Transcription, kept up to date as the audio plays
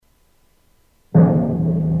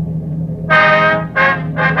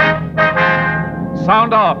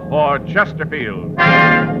Sound off for Chesterfield.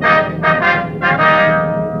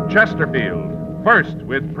 Chesterfield, first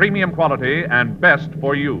with premium quality and best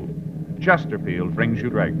for you. Chesterfield brings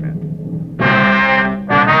you Dragnet.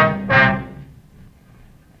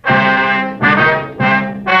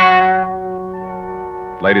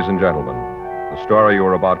 Ladies and gentlemen, the story you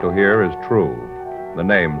are about to hear is true. The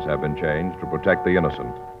names have been changed to protect the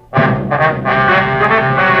innocent.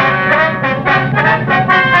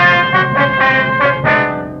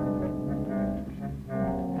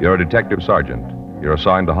 You're a detective sergeant. You're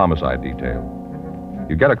assigned to homicide detail.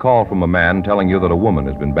 You get a call from a man telling you that a woman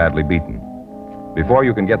has been badly beaten. Before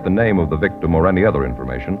you can get the name of the victim or any other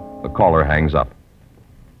information, the caller hangs up.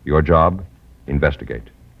 Your job? Investigate.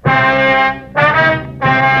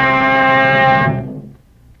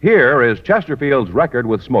 Here is Chesterfield's record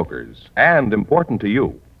with smokers, and important to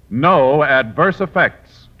you. No adverse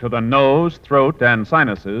effects to the nose, throat, and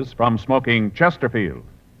sinuses from smoking Chesterfield.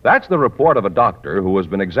 That's the report of a doctor who has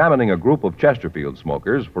been examining a group of Chesterfield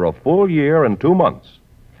smokers for a full year and 2 months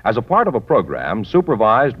as a part of a program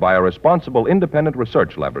supervised by a responsible independent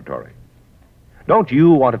research laboratory. Don't you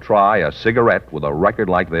want to try a cigarette with a record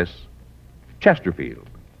like this? Chesterfield.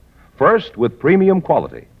 First with premium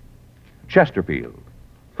quality. Chesterfield.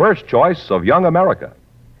 First choice of young America.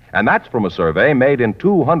 And that's from a survey made in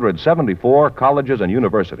 274 colleges and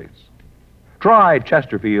universities. Try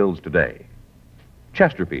Chesterfields today.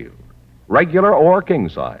 Chesterfield, regular or king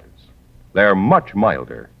size. They're much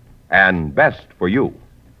milder and best for you.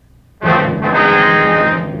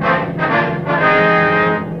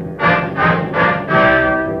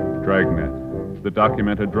 Dragnet, the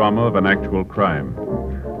documented drama of an actual crime.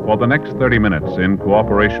 For the next 30 minutes, in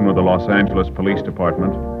cooperation with the Los Angeles Police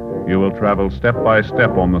Department, you will travel step by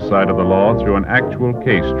step on the side of the law through an actual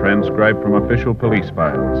case transcribed from official police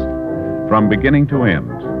files. From beginning to end,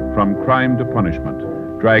 from crime to punishment,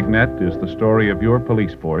 Dragnet is the story of your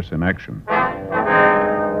police force in action.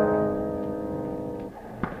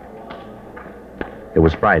 It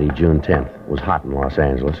was Friday, June 10th. It was hot in Los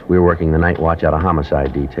Angeles. We were working the night watch out of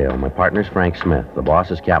homicide detail. My partner's Frank Smith. The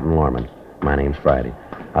boss is Captain Lorman. My name's Friday.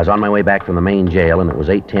 I was on my way back from the main jail, and it was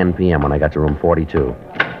 8:10 p.m. when I got to room 42.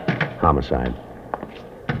 Homicide.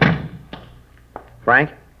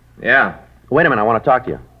 Frank? Yeah. Wait a minute, I want to talk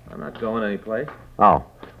to you. I'm not going anyplace. Oh.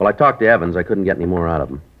 Well, I talked to Evans. I couldn't get any more out of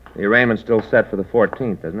him. The arraignment's still set for the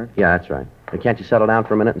 14th, isn't it? Yeah, that's right. Hey, can't you settle down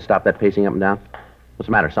for a minute and stop that pacing up and down? What's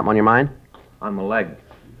the matter? Something on your mind? On my leg.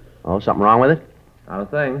 Oh, something wrong with it? Not a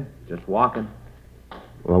thing. Just walking.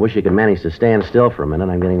 Well, I wish you could manage to stand still for a minute.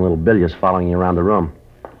 I'm getting a little bilious following you around the room.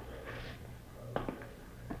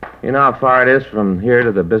 You know how far it is from here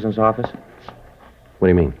to the business office? What do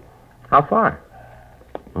you mean? How far?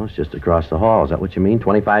 Oh, it's just across the hall. Is that what you mean?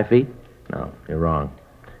 25 feet? No, you're wrong.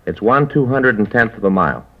 It's 1/210th of a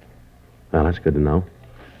mile. Well, that's good to know.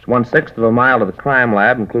 It's 1/6 of a mile to the crime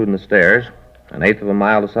lab, including the stairs. 1/8 of a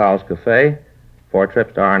mile to Sal's Cafe. 4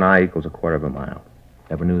 trips to R&I equals 1/4 of a mile.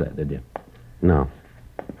 Never knew that, did you? No.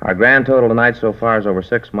 Our grand total tonight so far is over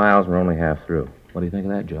 6 miles, and we're only half through. What do you think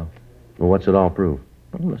of that, Joe? Well, what's it all prove?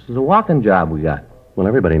 Well, this is a walking job we got. Well,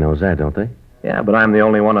 everybody knows that, don't they? Yeah, but I'm the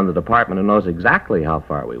only one in the department who knows exactly how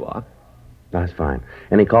far we walk. That's fine.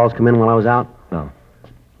 Any calls come in while I was out? No.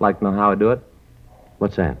 Like to know how I do it?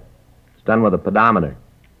 What's that? It's done with a pedometer.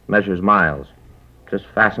 Measures miles. Just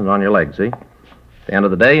fastens on your leg, see? At the end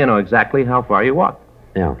of the day, you know exactly how far you walk.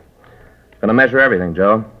 Yeah. Gonna measure everything,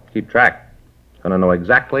 Joe. Keep track. Gonna know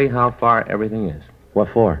exactly how far everything is. What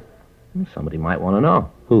for? Somebody might want to know.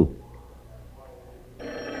 Who?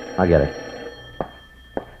 I'll get it.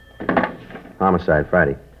 Homicide,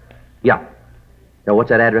 Friday. Yeah. Now, what's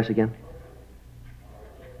that address again?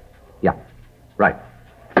 Yeah. Right.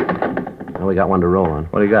 Well, we got one to roll on.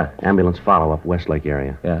 What do you got? Ambulance follow-up, Westlake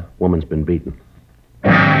area. Yeah. Woman's been beaten.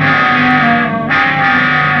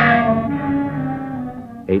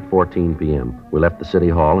 8:14 p.m. We left the city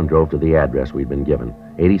hall and drove to the address we'd been given.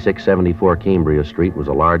 8674 Cambria Street was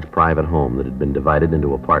a large private home that had been divided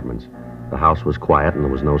into apartments. The house was quiet and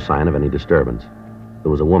there was no sign of any disturbance.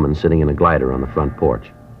 There was a woman sitting in a glider on the front porch.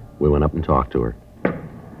 We went up and talked to her.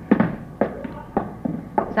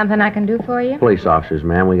 Something I can do for you? Police officers,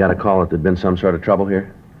 ma'am. We got a call that there'd been some sort of trouble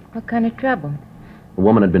here. What kind of trouble? A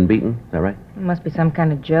woman had been beaten. Is that right? It must be some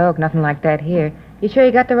kind of joke. Nothing like that here. You sure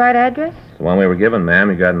you got the right address? It's the one we were given, ma'am.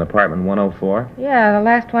 You got an apartment 104? Yeah, the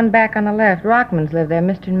last one back on the left. Rockmans live there,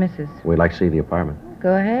 Mr. and Mrs. We'd like to see the apartment.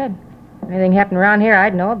 Go ahead. Anything happened around here,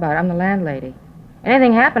 I'd know about it. I'm the landlady.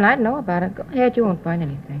 Anything happened, I'd know about it. Go ahead, you won't find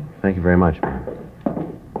anything. Thank you very much, ma'am.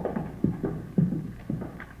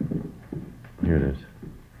 Here it is.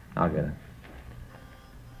 I'll get it.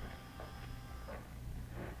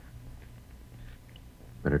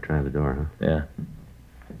 Better try the door, huh? Yeah.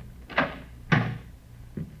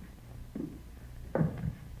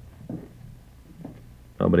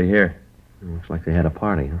 Nobody here. Looks like they had a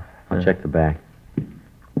party, huh? I'll Yeah. check the back.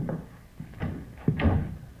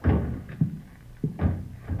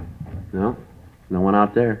 No? No one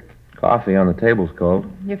out there. Coffee on the table's cold.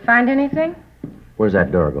 You find anything? Where's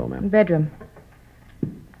that door go, ma'am? Bedroom.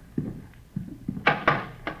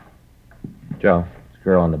 Joe, there's a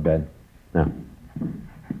girl on the bed. No.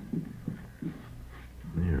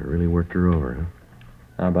 Yeah, really worked her over, huh?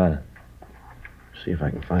 How about it? See if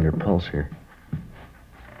I can find her pulse here.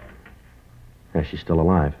 Yeah, she's still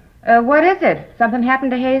alive. What is it? Something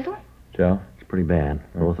happened to Hazel? Joe? It's pretty bad.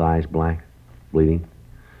 Both eyes black, bleeding.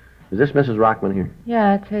 Is this Mrs. Rockman here?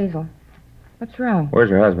 Yeah, it's Hazel. What's wrong?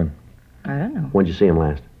 Where's her husband? I don't know. When'd you see him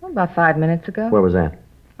last? Well, about 5 minutes ago. Where was that?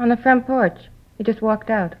 On the front porch. He just walked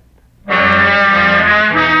out.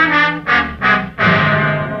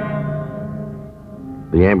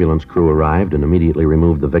 The ambulance crew arrived and immediately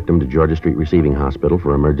removed the victim to Georgia Street Receiving Hospital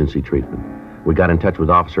for emergency treatment. We got in touch with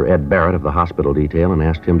Officer Ed Barrett of the hospital detail and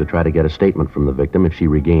asked him to try to get a statement from the victim if she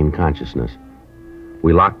regained consciousness.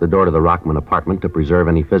 We locked the door to the Rockman apartment to preserve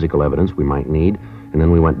any physical evidence we might need, and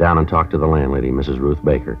then we went down and talked to the landlady, Mrs. Ruth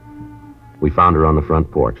Baker. We found her on the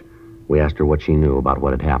front porch. We asked her what she knew about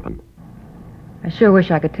what had happened. I sure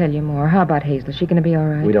wish I could tell you more. How about Hazel? Is she going to be all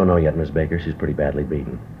right? We don't know yet, Miss Baker. She's pretty badly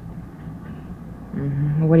beaten.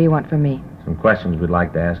 Mm-hmm. What do you want from me? Some questions we'd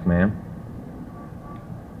like to ask, ma'am.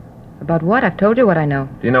 About what? I've told you what I know.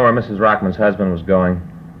 Do you know where Mrs. Rockman's husband was going?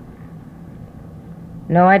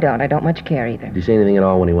 No, I don't. I don't much care either. Did you say anything at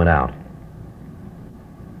all when he went out?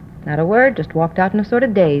 Not a word. Just walked out in a sort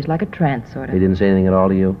of daze, like a trance, sort of. He didn't say anything at all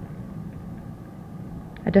to you?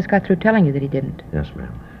 I just got through telling you that he didn't. Yes,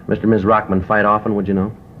 ma'am. Mr. and Ms. Rockman fight often, would you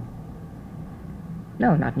know?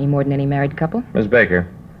 No, not any more than any married couple. Miss Baker,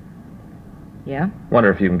 Yeah?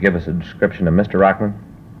 wonder if you can give us a description of Mr. Rockman?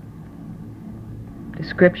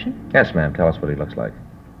 Description? Yes, ma'am. Tell us what he looks like.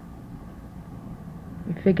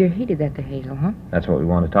 You figure he did that to Hazel, huh? That's what we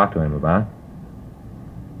want to talk to him about.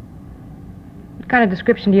 What kind of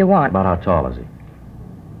description do you want? About how tall is he?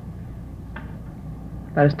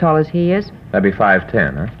 About as tall as he is, That'd be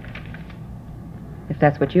 5'10", huh? if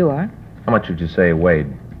that's what you are. How much would you say he weighed?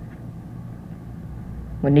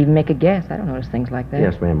 Wouldn't even make a guess. I don't notice things like that.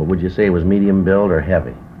 Yes, ma'am, but would you say he was medium build or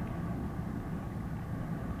heavy?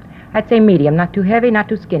 I'd say medium. Not too heavy, not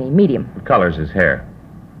too skinny. Medium. What color's his hair?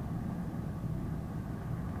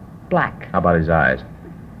 Black. How about his eyes?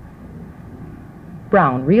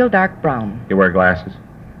 Brown. Real dark brown. You wear glasses?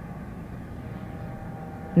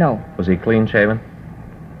 No. Was he clean shaven?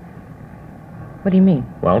 What do you mean?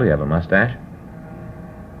 Well, do you have a mustache?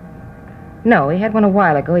 No, he had one a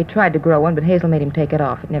while ago. He tried to grow one, but Hazel made him take it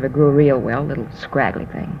off. It never grew real well. Little scraggly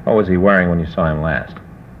thing. What was he wearing when you saw him last?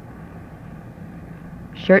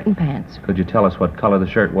 Shirt and pants. Could you tell us what color the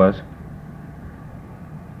shirt was?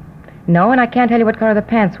 No, and I can't tell you what color the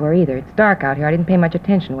pants were either. It's dark out here. I didn't pay much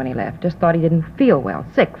attention when he left. Just thought he didn't feel well.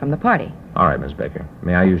 Sick from the party. All right, Miss Baker.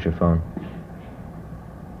 May I use your phone?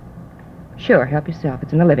 Sure, help yourself.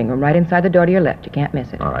 It's in the living room, right inside the door to your left. You can't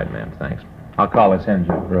miss it. All right, ma'am. Thanks. I'll call this in,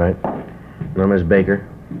 Joe. Right. Now, Miss Baker,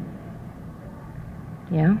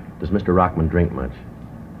 Yeah? does Mr. Rockman drink much?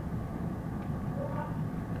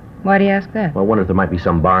 Why do you ask that? Well, I wonder if there might be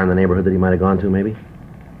some bar in the neighborhood that he might have gone to, maybe?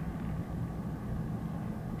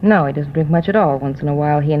 No, he doesn't drink much at all. Once in a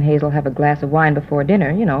while, he and Hazel have a glass of wine before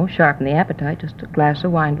dinner. You know, sharpen the appetite. Just a glass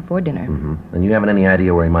of wine before dinner. Mm-hmm. And you haven't any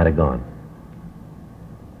idea where he might have gone?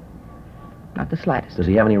 Not the slightest. Does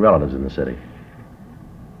he have any relatives in the city?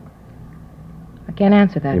 I can't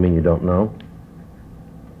answer that. You mean you don't know?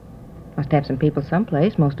 Must have some people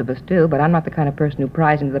someplace. Most of us do. But I'm not the kind of person who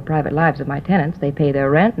pries into the private lives of my tenants. They pay their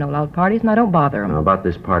rent, no loud parties, and I don't bother them. Now, about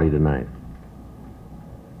this party tonight.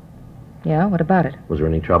 Yeah, what about it? Was there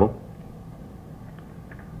any trouble?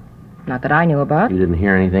 Not that I knew about. You didn't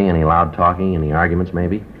hear anything? Any loud talking? Any arguments,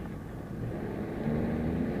 maybe?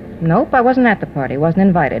 Nope, I wasn't at the party. Wasn't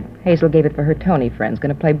invited. Hazel gave it for her Tony friends.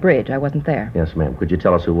 Going to play bridge. I wasn't there. Yes, ma'am. Could you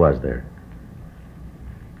tell us who was there?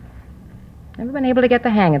 Never been able to get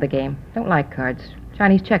the hang of the game. Don't like cards.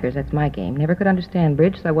 Chinese checkers, that's my game. Never could understand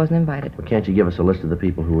bridge, so I wasn't invited. Well, can't you give us a list of the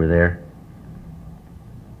people who were there?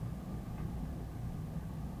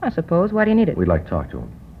 I suppose. Why do you need it? We'd like to talk to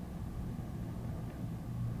them.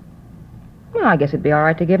 Well, I guess it'd be all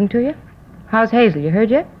right to give them to you. How's Hazel? You heard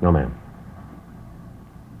yet? No, ma'am.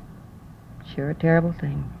 Sure a terrible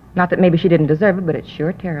thing. Not that maybe she didn't deserve it, but it's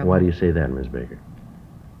sure terrible. Why do you say that, Miss Baker?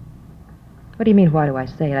 What do you mean, why do I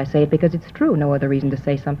say it? I say it because it's true. No other reason to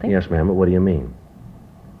say something. Yes, ma'am, but what do you mean?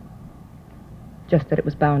 Just that it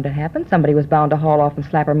was bound to happen. Somebody was bound to haul off and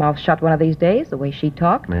slap her mouth shut one of these days, the way she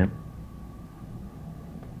talked. Ma'am?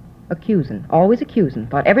 Accusing. Always accusing.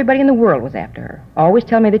 Thought everybody in the world was after her. Always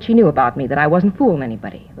tell me that she knew about me, that I wasn't fooling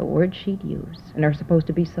anybody. The words she'd use. And they're supposed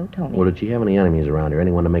to be so Tony. Well, did she have any enemies around her?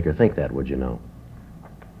 Anyone to make her think that, would you know?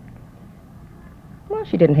 Well,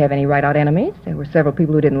 she didn't have any right-out enemies. There were several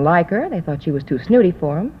people who didn't like her. They thought she was too snooty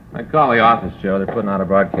for them. I call the office, Joe. They're putting out a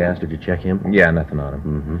broadcast. Did you check him? Yeah, nothing on him.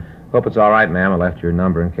 Mm-hmm. Hope it's all right, ma'am. I left your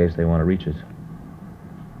number in case they want to reach us.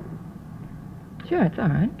 Sure, it's all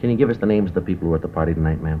right. Can you give us the names of the people who were at the party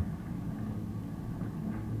tonight, ma'am?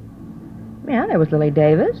 Yeah, there was Lily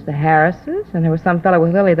Davis, the Harrises, and there was some fellow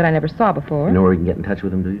with Lily that I never saw before. You know where we can get in touch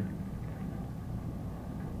with him, do you?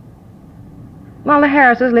 Well, the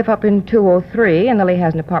Harrises live up in 203, and Lily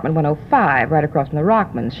has an apartment 105 right across from the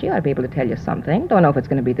Rockmans. She ought to be able to tell you something. Don't know if it's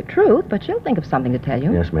going to be the truth, but she'll think of something to tell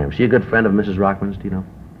you. Yes, ma'am. Is she a good friend of Mrs. Rockman's, do you know?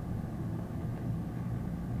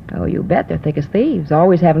 Oh, you bet. They're thick as thieves.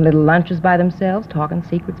 Always having little lunches by themselves, talking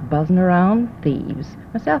secrets, buzzing around. Thieves.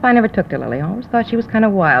 Myself, I never took to Lily. I always thought she was kind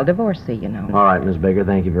of wild. Divorcee, you know. All right, Miss Baker,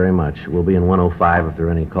 thank you very much. We'll be in 105 if there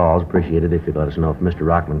are any calls. Appreciate it if you'd let us know if Mr.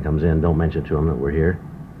 Rockman comes in. Don't mention to him that we're here.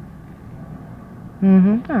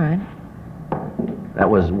 Mm-hmm. All right. That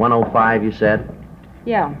was 105, you said?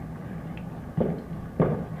 Yeah.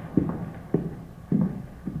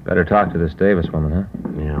 Better talk to this Davis woman, huh?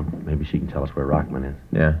 Yeah, maybe she can tell us where Rockman is.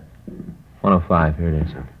 Yeah. 105, here it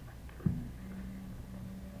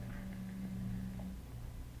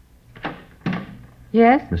is.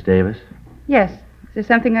 Yes? Miss Davis? Yes. Is there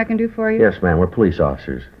something I can do for you? Yes, ma'am. We're police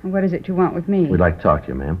officers. What is it you want with me? We'd like to talk to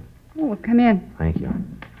you, ma'am. Oh, well, come in. Thank you.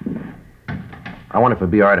 I wonder if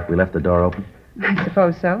it'd be all right if we left the door open. I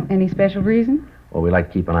suppose so. Any special reason? Well, we'd like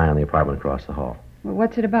to keep an eye on the apartment across the hall. Well,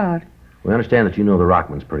 what's it about? We understand that you know the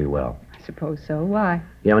Rockmans pretty well. I suppose so. Why?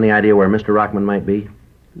 You have any idea where Mr. Rockman might be?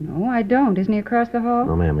 No, I don't. Isn't he across the hall?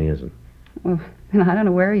 No, ma'am, he isn't. Well, then I don't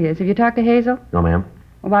know where he is. Have you talked to Hazel? No, ma'am.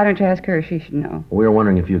 Well, why don't you ask her? She should know. We were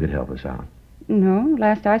wondering if you could help us out. No,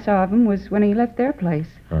 last I saw of him was when he left their place.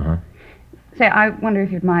 Uh-huh. Say, I wonder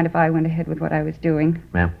if you'd mind if I went ahead with what I was doing.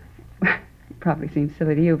 Ma'am? Probably seems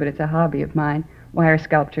silly to you, but it's a hobby of mine. Wire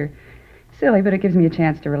sculpture. Silly, but it gives me a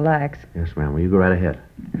chance to relax. Yes, ma'am. Will you go right ahead?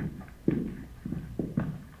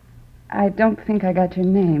 I don't think I got your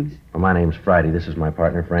names. Well, my name's Friday. This is my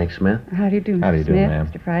partner, Frank Smith. How do you do, Mr. How do you do, Smith, ma'am?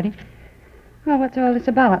 Mr. Friday? Well, what's all this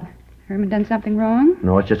about? Herman done something wrong?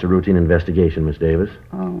 No, it's just a routine investigation, Miss Davis.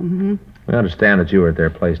 Oh, mm-hmm. We understand that you were at their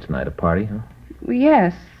place tonight, a party, huh? Well,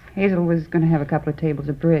 yes. Hazel was going to have a couple of tables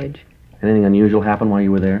of bridge. Anything unusual happen while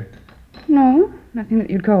you were there? No, nothing that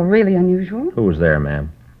you'd call really unusual. Who was there,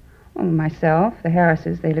 ma'am? Oh, myself, the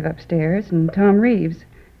Harrises, they live upstairs, and Tom Reeves.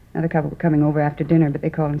 Another couple were coming over after dinner, but they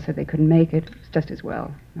called and said they couldn't make it. It was just as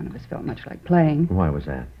well. None of us felt much like playing. Why was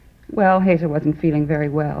that? Well, Hazel wasn't feeling very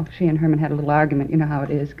well. She and Herman had a little argument. You know how it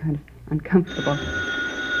is, kind of uncomfortable.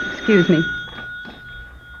 Excuse me.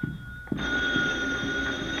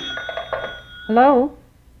 Hello?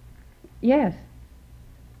 Yes.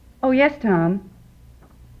 Oh, yes, Tom.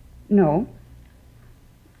 No.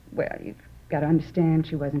 Well, you've got to understand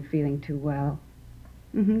she wasn't feeling too well.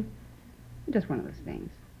 Mm-hmm. Just one of those things.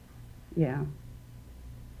 Yeah.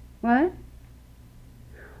 What?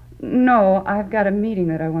 No, I've got a meeting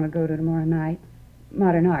that I want to go to tomorrow night.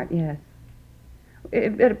 Modern art, yes.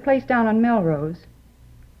 At a place down on Melrose.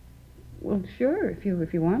 Well, sure, if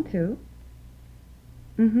you want to.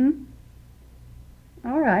 Mm-hmm.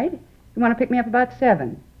 All right. You want to pick me up about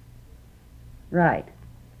 7? Right.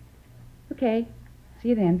 Okay. See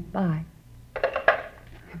you then. Bye.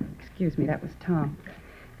 Excuse me, that was Tom.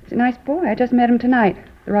 He's a nice boy. I just met him tonight.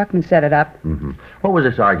 The Rockmans set it up. Mm-hmm. What was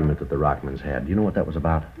this argument that the Rockmans had? Do you know what that was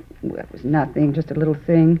about? Well, it was nothing, just a little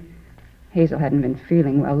thing. Hazel hadn't been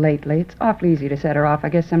feeling well lately. It's awfully easy to set her off. I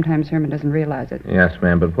guess sometimes Herman doesn't realize it. Yes,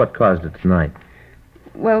 ma'am, but what caused it tonight?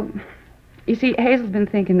 Well, you see, Hazel's been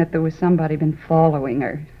thinking that there was somebody been following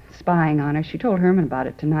her, spying on her. She told Herman about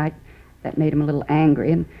it tonight. That made him a little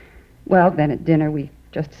angry. And, well, then at dinner we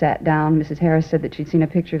just sat down. Mrs. Harris said that she'd seen a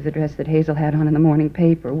picture of the dress that Hazel had on in the morning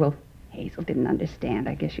paper. Well, Hazel didn't understand.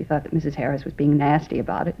 I guess she thought that Mrs. Harris was being nasty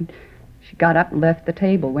about it. And she got up and left the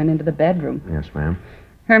table, went into the bedroom. Yes, ma'am.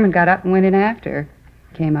 Herman got up and went in after her.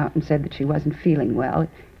 Came out and said that she wasn't feeling well. It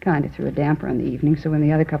kind of threw a damper on the evening, so when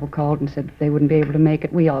the other couple called and said that they wouldn't be able to make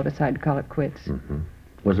it, we all decided to call it quits. Mm-hmm.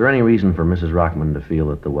 Was there any reason for Mrs. Rockman to feel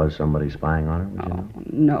that there was somebody spying on her? Would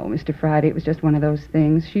you know? No, Mr. Friday. It was just one of those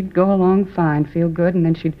things. She'd go along fine, feel good, and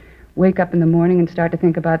then she'd wake up in the morning and start to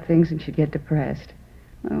think about things, and she'd get depressed.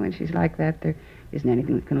 Well, when she's like that, there isn't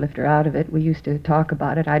anything that can lift her out of it. We used to talk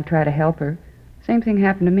about it. I'd try to help her. Same thing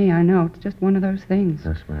happened to me, I know. It's just one of those things.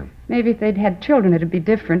 Yes, ma'am. Maybe if they'd had children, it'd be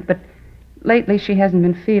different, but lately she hasn't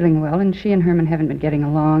been feeling well, and she and Herman haven't been getting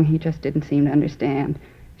along. He just didn't seem to understand.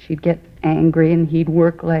 She'd get angry, and he'd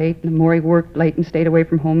work late, and the more he worked late and stayed away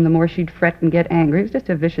from home, the more she'd fret and get angry. It was just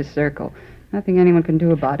a vicious circle. Nothing anyone can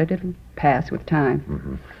do about it. It'll pass with time.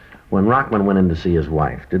 Mm-hmm. When Rockman went in to see his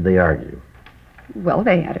wife, did they argue? Well,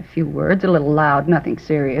 they had a few words, a little loud, nothing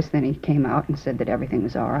serious. Then he came out and said that everything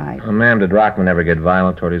was all right. Ma'am, did Rockman ever get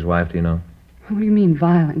violent toward his wife, do you know? What do you mean,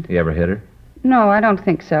 violent? He ever hit her? No, I don't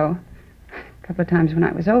think so. A couple of times when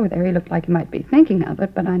I was over there, he looked like he might be thinking of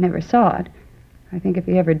it, but I never saw it. I think if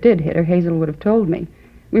he ever did hit her, Hazel would have told me.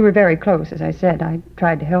 We were very close, as I said. I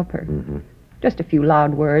tried to help her. Mm-hmm. Just a few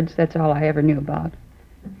loud words. That's all I ever knew about.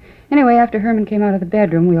 Anyway, after Herman came out of the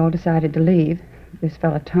bedroom, we all decided to leave. This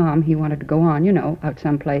fella, Tom, he wanted to go on, out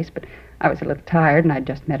someplace, but I was a little tired, and I'd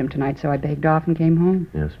just met him tonight, so I begged off and came home.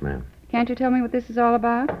 Yes, ma'am. Can't you tell me what this is all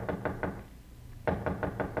about?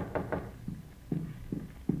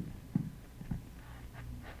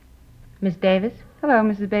 Miss Davis, Hello,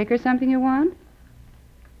 Mrs. Baker. Something you want?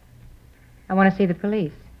 I want to see the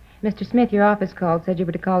police. Mr. Smith, your office called, said you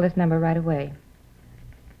were to call this number right away.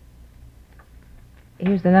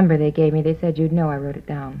 Here's the number they gave me. They said you'd know. I wrote it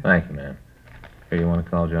down. Thank you, ma'am. Here, you want to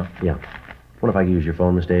call, Joe? Yeah. What if I use your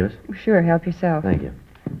phone, Miss Davis? Sure, help yourself. Thank you.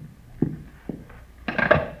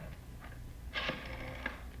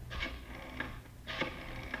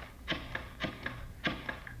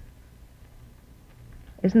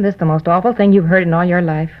 Isn't this the most awful thing you've heard in all your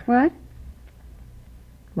life? What?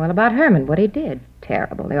 Well, about Herman, what he did.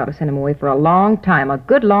 Terrible. They ought to send him away for a long time, a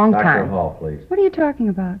good long Dr. time. Hall, please. What are you talking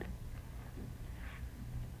about?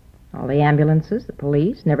 All the ambulances, the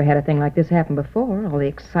police, never had a thing like this happen before. All the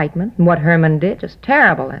excitement and what Herman did, just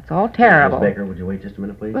terrible. That's all terrible. Miss Baker, would you wait just a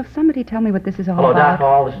minute, please? Well, somebody tell me what this is all Hello, about. Doc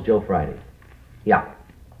Hall. This is Joe Friday. Yeah.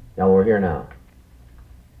 Yeah, we're here now.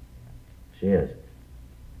 She is.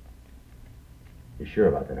 You're sure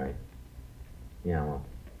about that, are you? Yeah, well.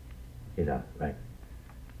 He's out. Right.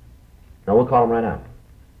 No, we'll call him right out.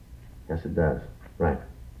 Yes, it does. Right.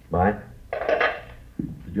 Bye.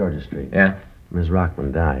 Georgia Street. Yeah? Ms.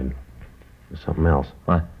 Rockman died. There's something else.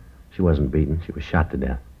 What? She wasn't beaten. She was shot to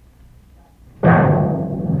death.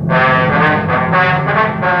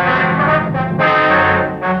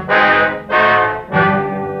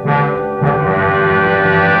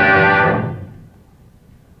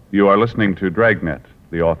 You are listening to Dragnet,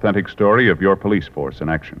 the authentic story of your police force in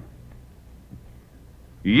action.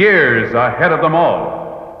 Years ahead of them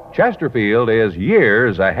all. Chesterfield is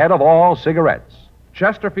years ahead of all cigarettes.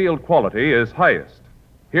 Chesterfield quality is highest.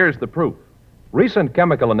 Here's the proof. Recent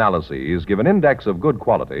chemical analyses give an index of good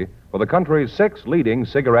quality for the country's 6 leading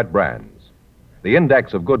cigarette brands. The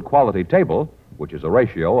index of good quality table, which is a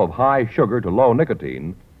ratio of high sugar to low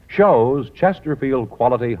nicotine, shows Chesterfield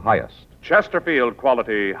quality highest. Chesterfield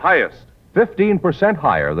quality highest. 15%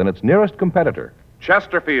 higher than its nearest competitor.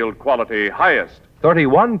 Chesterfield quality highest.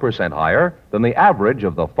 31% higher than the average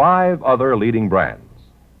of the 5 other leading brands.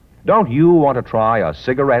 Don't you want to try a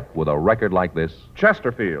cigarette with a record like this?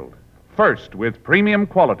 Chesterfield, first with premium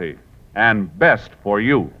quality and best for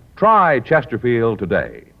you. Try Chesterfield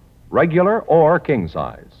today, regular or king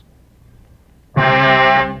size.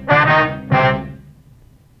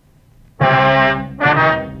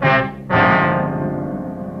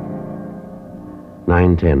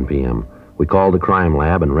 9:10 p.m. We called the crime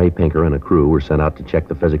lab, and Ray Pinker and a crew were sent out to check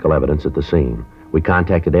the physical evidence at the scene. We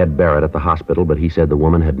contacted Ed Barrett at the hospital, but he said the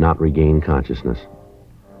woman had not regained consciousness.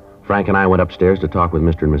 Frank and I went upstairs to talk with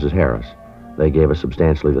Mr. and Mrs. Harris. They gave us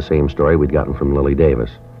substantially the same story we'd gotten from Lily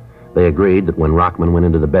Davis. They agreed that when Rockman went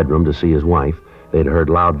into the bedroom to see his wife, they'd heard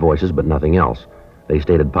loud voices but nothing else. They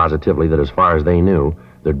stated positively that as far as they knew,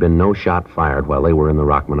 there'd been no shot fired while they were in the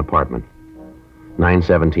Rockman apartment.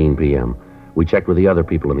 9:17 p.m. We checked with the other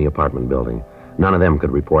people in the apartment building. None of them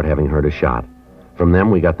could report having heard a shot. From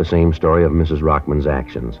them, we got the same story of Mrs. Rockman's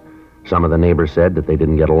actions. Some of the neighbors said that they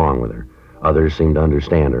didn't get along with her. Others seemed to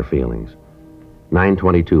understand her feelings.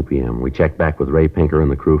 9:22 p.m. We checked back with Ray Pinker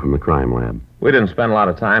and the crew from the crime lab. We didn't spend a lot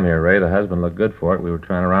of time here, Ray. The husband looked good for it. We were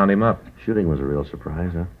trying to round him up. Shooting was a real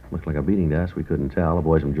surprise, huh? Looked like a beating to us. We couldn't tell. The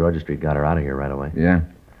boys from Georgia Street got her out of here right away. Yeah.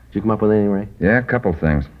 Did you come up with anything, Ray? Yeah, a couple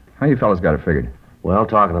things. How you fellas got it figured? Well,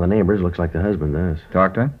 talking to the neighbors, looks like the husband does.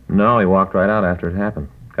 Talked to him? No, he walked right out after it happened.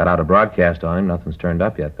 Got out a broadcast on him. Nothing's turned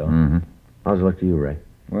up yet, though. Mm-hmm. How's it look to you, Ray?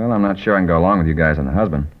 Well, I'm not sure I can go along with you guys on the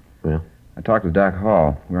husband. Yeah? I talked with Doc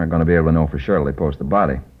Hall. We aren't going to be able to know for sure till they post the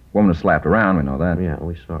body. Woman was slapped around, we know that. Yeah,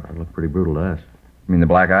 we saw her. It looked pretty brutal to us. You mean the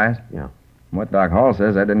black eyes? Yeah. What Doc Hall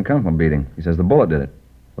says, that didn't come from beating. He says the bullet did it.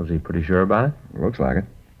 Was he pretty sure about it? Looks like it.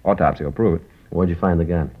 Autopsy will prove it. Where'd you find the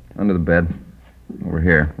gun? Under the bed. Over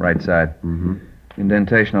here, right side. Mm-hmm.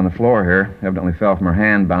 Indentation on the floor here. Evidently fell from her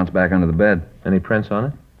hand, bounced back under the bed. Any prints on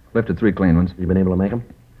it? Lifted 3 clean ones. You been able to make them?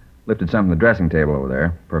 Lifted some from the dressing table over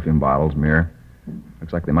there. Perfume bottles, mirror.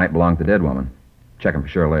 Looks like they might belong to the dead woman. Check them for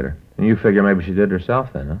sure later. And you figure maybe she did it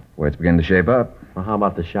herself then, huh? Way it's beginning to shape up. Well, how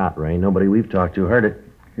about the shot, Ray? Nobody we've talked to heard it.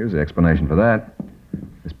 Here's the explanation for that.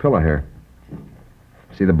 This pillow here.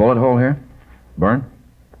 See the bullet hole here? Burn?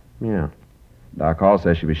 Yeah. Doc Hall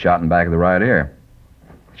says she was shot in the back of the right ear.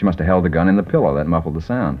 She must have held the gun in the pillow. That muffled the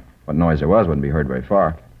sound. What noise there was wouldn't be heard very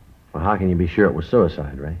far. Well, how can you be sure it was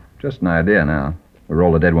suicide, Ray? Just an idea now. We'll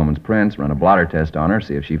roll the dead woman's prints, run a blotter test on her,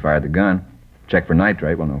 see if she fired the gun. Check for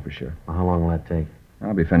nitrate, we'll know for sure. Well, how long will that take?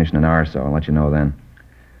 I'll be finished in an hour or so. I'll let you know then.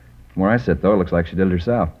 From where I sit, though, it looks like she did it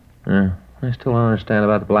herself. Yeah. I still don't understand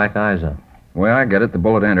about the black eyes, though. The way I get it, the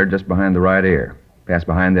bullet entered just behind the right ear. Passed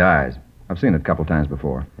behind the eyes. I've seen it a couple times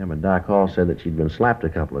before. Yeah, but Doc Hall said that she'd been slapped a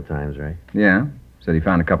couple of times, Ray. Yeah. Said he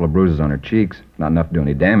found a couple of bruises on her cheeks. Not enough to do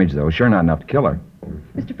any damage, though. Sure not enough to kill her.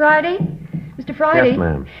 Mr. Friday? Mr. Friday? Yes,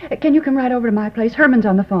 ma'am. Can you come right over to my place? Herman's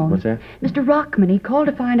on the phone. What's that? Mr. Rockman, he called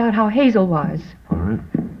to find out how Hazel was. All right.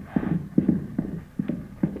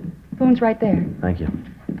 Phone's right there. Thank you.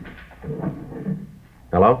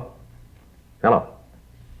 Hello? Hello?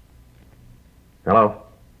 Hello?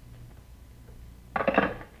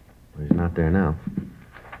 Well, he's not there now.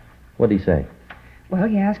 What'd he say? Well,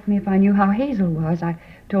 he asked me if I knew how Hazel was. I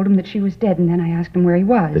told him that she was dead, and then I asked him where he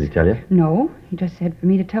was. Did he tell you? No. He just said for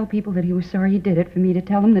me to tell people that he was sorry he did it, for me to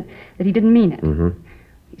tell him that he didn't mean it. Mm-hmm.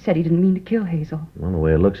 He said he didn't mean to kill Hazel. Well, the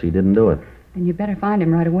way it looks, he didn't do it. Then you better find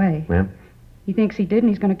him right away. Ma'am? He thinks he did, and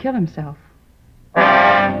he's going to kill himself.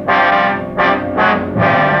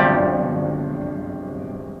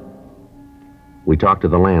 We talked to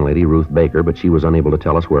the landlady, Ruth Baker, but she was unable to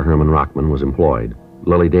tell us where Herman Rockman was employed.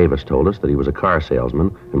 Lily Davis told us that he was a car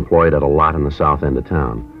salesman employed at a lot in the south end of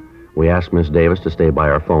town. We asked Miss Davis to stay by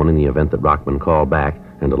our phone in the event that Rockman called back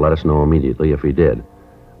and to let us know immediately if he did.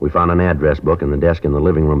 We found an address book in the desk in the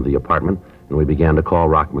living room of the apartment, and we began to call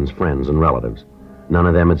Rockman's friends and relatives. None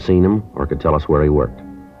of them had seen him or could tell us where he worked.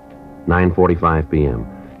 9:45 p.m.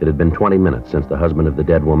 It had been 20 minutes since the husband of the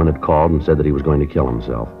dead woman had called and said that he was going to kill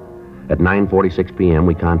himself. At 9:46 p.m.,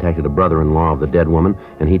 we contacted a brother-in-law of the dead woman,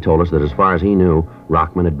 and he told us that as far as he knew,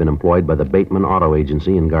 Rockman had been employed by the Bateman Auto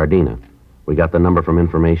Agency in Gardena. We got the number from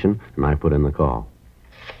information, and I put in the call.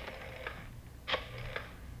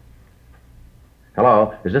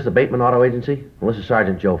 Hello, is this the Bateman Auto Agency? Well, this is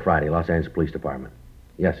Sergeant Joe Friday, Los Angeles Police Department.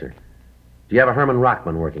 Yes, sir. Do you have a Herman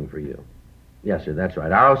Rockman working for you? Yes, sir, that's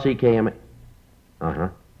right. R-O-C-K-M... Uh-huh.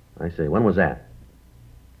 I see. When was that?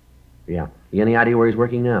 Yeah. You any idea where he's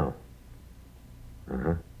working now?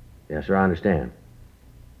 Uh-huh. Yes, sir, I understand.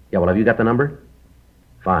 Yeah, well, have you got the number?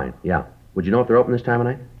 Fine, yeah. Would you know if they're open this time of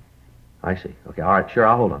night? I see. Okay, all right, sure,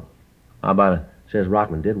 I'll hold on. How about it? Says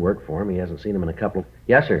Rockman did work for him. He hasn't seen him in a couple...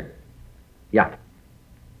 Yes, sir. Yeah.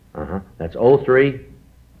 Uh-huh. That's 03,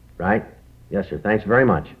 right? Yes, sir. Thanks very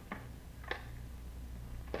much.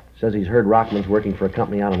 Says he's heard Rockman's working for a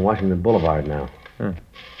company out on Washington Boulevard now. Huh.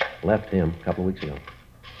 Left him a couple of weeks ago.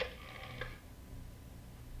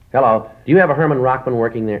 Hello. Do you have a Herman Rockman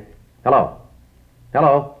working there? Hello.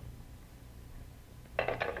 Hello.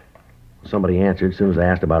 Somebody answered. As soon as I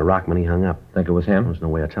asked about Rockman, he hung up. Think it was him? There's no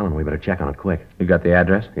way of telling. We better check on it quick. You got the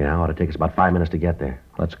address? Yeah, it ought to take us about 5 minutes to get there.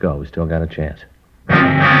 Let's go. We still got a chance.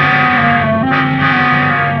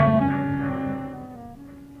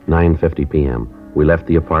 9:50 p.m. We left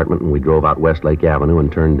the apartment and we drove out Westlake Avenue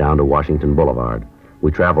and turned down to Washington Boulevard.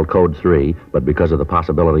 We traveled Code 3, but because of the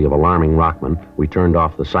possibility of alarming Rockman, we turned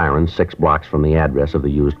off the sirens 6 blocks from the address of the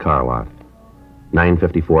used car lot.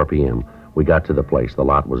 9:54 p.m. We got to the place. The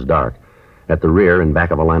lot was dark. At the rear, in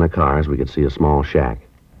back of a line of cars, we could see a small shack.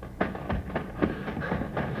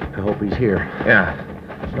 I hope he's here. Yeah.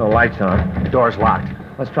 There's no lights on. The door's locked.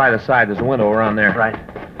 Let's try the side. There's a window around there. Right.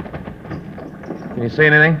 Can you see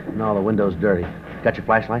anything? No, the window's dirty. Got your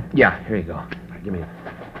flashlight? Yeah, here you go. Give me it.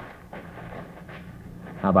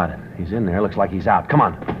 How about it? He's in there. Looks like he's out. Come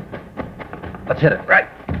on. Let's hit it. Right.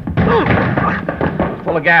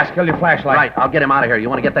 Full of gas. Kill your flashlight. Right. I'll get him out of here. You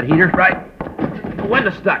want to get that heater? Right. The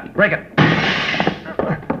window's stuck. Break it.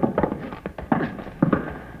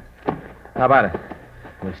 How about it?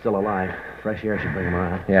 He's still alive. Fresh air should bring him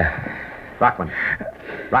around. Yeah. Rockman.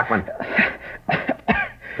 Rockman.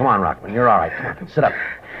 Come on, Rockman. You're all right. Come on. Sit up.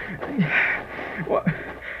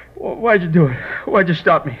 Why'd you do it? Why'd you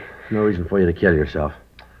stop me? No reason for you to kill yourself.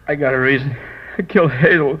 I got a reason. I killed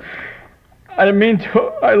Hazel. I didn't mean to.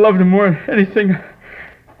 I loved her more than anything.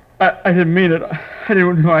 I didn't mean it. I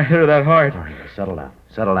didn't know I hit her that hard. All right, settle down.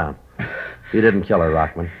 Settle down. You didn't kill her,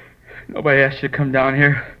 Rockman. Nobody asked you to come down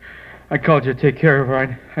here. I called you to take care of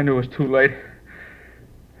her. I knew it was too late.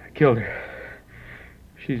 I killed her.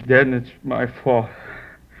 She's dead, and it's my fault.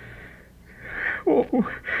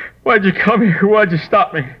 Why'd you come here? Why'd you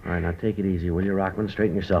stop me? All right, now take it easy, will you, Rockman?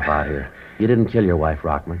 Straighten yourself out here. You didn't kill your wife,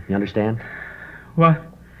 Rockman. You understand? What?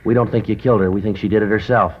 We don't think you killed her. We think she did it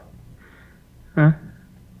herself. Huh?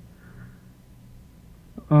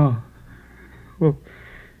 Oh. Well,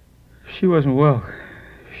 she wasn't well.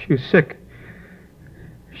 She was sick.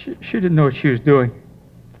 She didn't know what she was doing.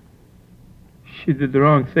 She did the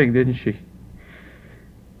wrong thing, didn't she?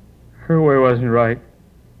 Her way wasn't right.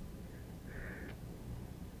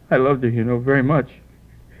 I loved her, very much.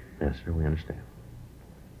 Yes, sir, we understand.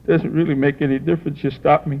 Doesn't really make any difference you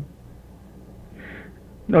stop me.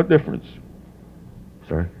 No difference.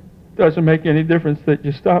 Sir? Doesn't make any difference that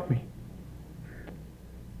you stop me.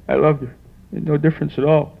 I loved her. Made no difference at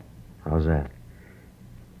all. How's that?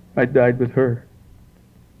 I died with her.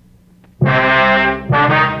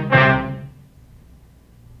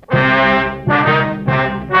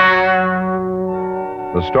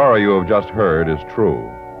 The story you have just heard is true.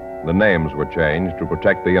 The names were changed to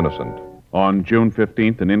protect the innocent. On June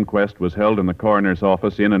 15th, an inquest was held in the coroner's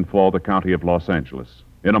office in and for the county of Los Angeles.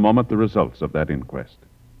 In a moment, the results of that inquest.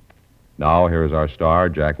 Now, here's our star,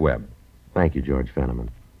 Jack Webb. Thank you, George Fenneman.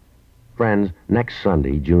 Friends, next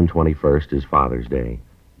Sunday, June 21st, is Father's Day.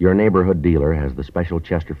 Your neighborhood dealer has the special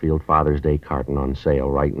Chesterfield Father's Day carton on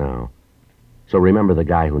sale right now. So remember the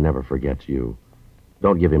guy who never forgets you.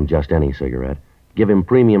 Don't give him just any cigarette. Give him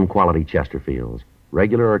premium quality Chesterfields,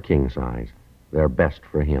 regular or king size. They're best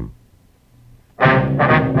for him.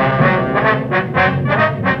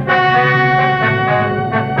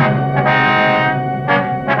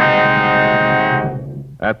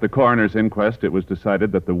 At the coroner's inquest, it was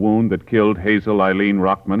decided that the wound that killed Hazel Eileen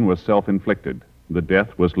Rockman was self-inflicted. The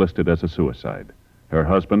death was listed as a suicide. Her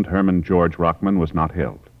husband, Herman George Rockman, was not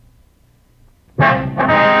held.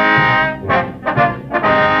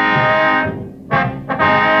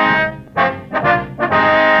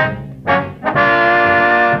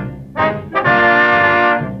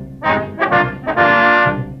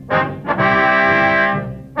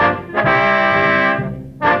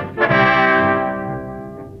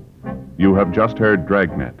 You have just heard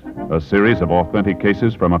Dragnet, a series of authentic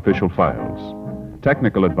cases from official files.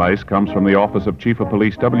 Technical advice comes from the Office of Chief of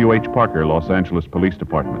Police W.H. Parker, Los Angeles Police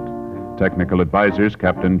Department. Technical advisors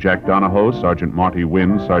Captain Jack Donahoe, Sergeant Marty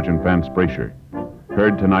Wynn, Sergeant Vance Brasher.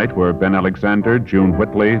 Heard tonight were Ben Alexander, June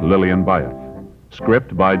Whitley, Lillian Byatt.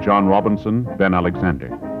 Script by John Robinson, Ben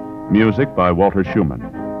Alexander. Music by Walter Schumann.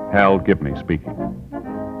 Hal Gibney speaking.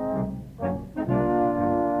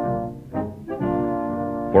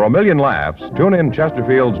 For a million laughs, tune in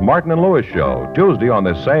Chesterfield's Martin and Lewis show, Tuesday on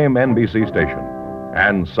this same NBC station.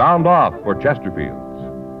 And sound off for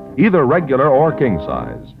Chesterfields. Either regular or king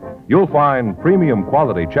size, you'll find premium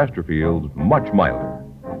quality Chesterfields much milder.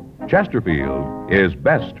 Chesterfield is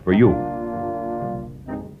best for you.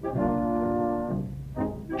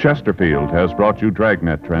 Chesterfield has brought you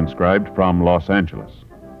Dragnet, transcribed from Los Angeles.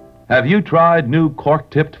 Have you tried new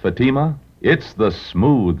cork-tipped Fatima? It's the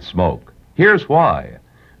smooth smoke. Here's why.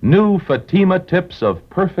 New Fatima tips of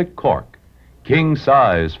perfect cork, king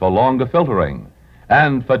size for longer filtering,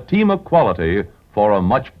 and Fatima quality for a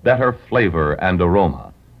much better flavor and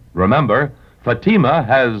aroma. Remember, Fatima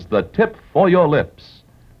has the tip for your lips.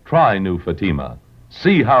 Try new Fatima.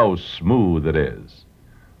 See how smooth it is.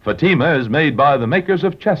 Fatima is made by the makers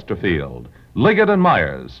of Chesterfield, Liggett and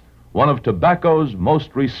Myers, one of tobacco's most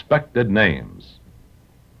respected names.